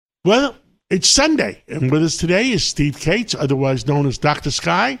Well, it's Sunday, and with us today is Steve Kates, otherwise known as Dr.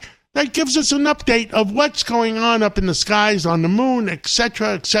 Sky. That gives us an update of what's going on up in the skies, on the moon, etc.,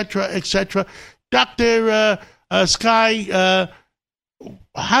 etc., etc. Dr. Sky,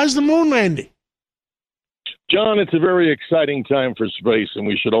 how's the moon landing? John, it's a very exciting time for space, and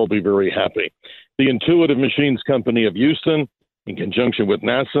we should all be very happy. The Intuitive Machines Company of Houston, in conjunction with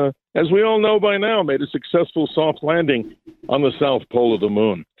NASA, as we all know by now, made a successful soft landing on the south pole of the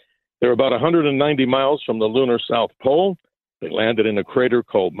moon. They're about 190 miles from the lunar south pole. They landed in a crater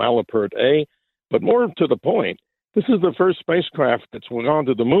called Malapert A. But more to the point, this is the first spacecraft that's gone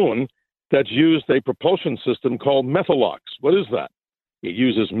to the moon that's used a propulsion system called Methalox. What is that? It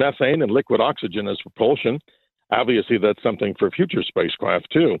uses methane and liquid oxygen as propulsion. Obviously, that's something for future spacecraft,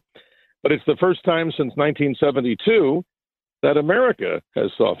 too. But it's the first time since 1972 that America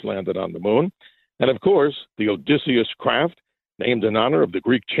has soft landed on the moon. And, of course, the Odysseus craft, named in honor of the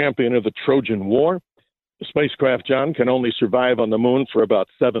Greek champion of the Trojan War. The spacecraft, John, can only survive on the moon for about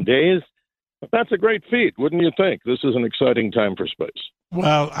 7 days. But that's a great feat, wouldn't you think? This is an exciting time for space.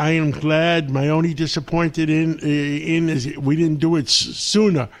 Well, I am glad. My only disappointed in is we didn't do it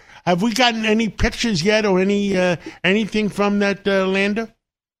sooner. Have we gotten any pictures yet or anything from that lander?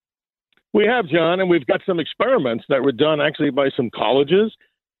 We have, John, and we've got some experiments that were done actually by some colleges.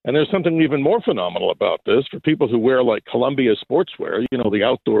 And there's something even more phenomenal about this. For people who wear like Columbia sportswear, you know, the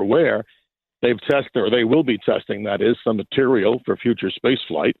outdoor wear, they've tested, or they will be testing, that is, some material for future space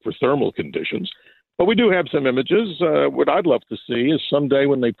flight for thermal conditions. But we do have some images. What I'd love to see is someday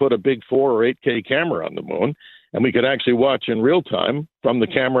when they put a big 4 or 8K camera on the moon, and we could actually watch in real time from the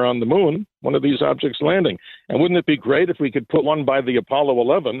camera on the moon one of these objects landing. And wouldn't it be great if we could put one by the Apollo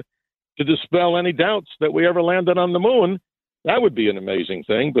 11 to dispel any doubts that we ever landed on the moon? That would be an amazing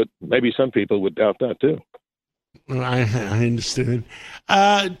thing, but maybe some people would doubt that too. I understand.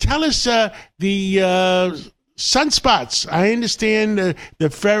 Tell us the sunspots. I understand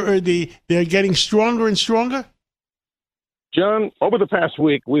they're getting stronger and stronger. John, over the past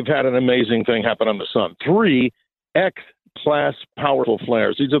week, we've had an amazing thing happen on the sun. 3 X-class powerful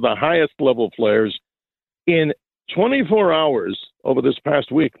flares. These are the highest level flares in 24 hours over this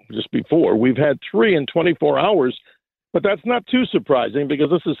past week. Just before, we've had 3 in 24 hours. But that's not too surprising because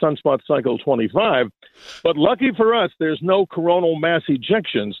this is sunspot cycle 25. But lucky for us, there's no coronal mass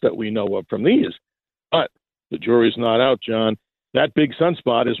ejections that we know of from these. But the jury's not out, John. That big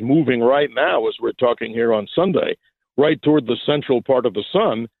sunspot is moving right now as we're talking here on Sunday, right toward the central part of the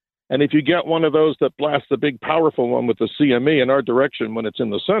sun. And if you get one of those that blasts the big powerful one with the CME in our direction when it's in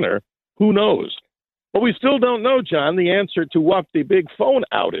the center, who knows? But we still don't know, John, the answer to what the big phone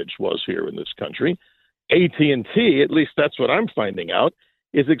outage was here in this country. AT&T, at least that's what I'm finding out,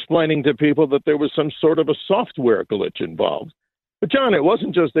 is explaining to people that there was some sort of a software glitch involved. But, John, it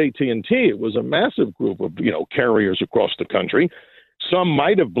wasn't just AT&T. It was a massive group of, carriers across the country. Some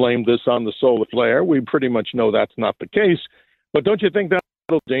might have blamed this on the solar flare. We pretty much know that's not the case. But don't you think that's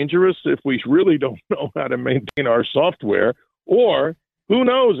a little dangerous if we really don't know how to maintain our software? Or who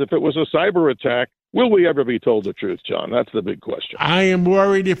knows if it was a cyber attack? Will we ever be told the truth, John? That's the big question. I am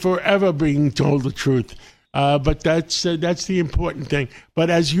worried if we're ever being told the truth. But that's the important thing. But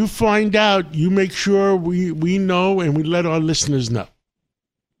as you find out, you make sure we know and we let our listeners know.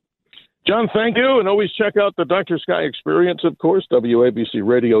 John, thank you. And always check out the Dr. Sky Experience, of course,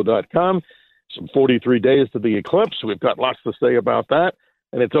 WABCRadio.com. Some 43 days to the eclipse. We've got lots to say about that.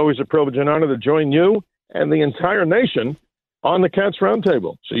 And it's always a privilege and honor to join you and the entire nation on the Cats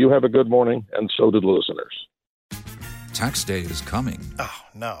Roundtable. So you have a good morning, and so do the listeners. Tax day is coming. Oh,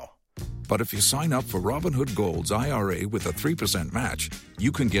 no. But if you sign up for Robinhood Gold's IRA with a 3% match,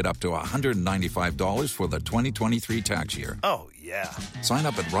 you can get up to $195 for the 2023 tax year. Oh, yeah. Sign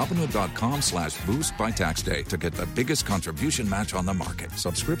up at Robinhood.com/boost by tax day to get the biggest contribution match on the market.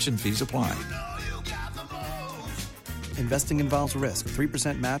 Subscription fees apply. Investing involves risk.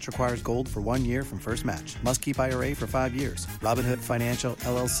 3% match requires gold for 1 year from first match. Must keep IRA for 5 years. Robinhood Financial,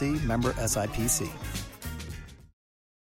 LLC, member SIPC.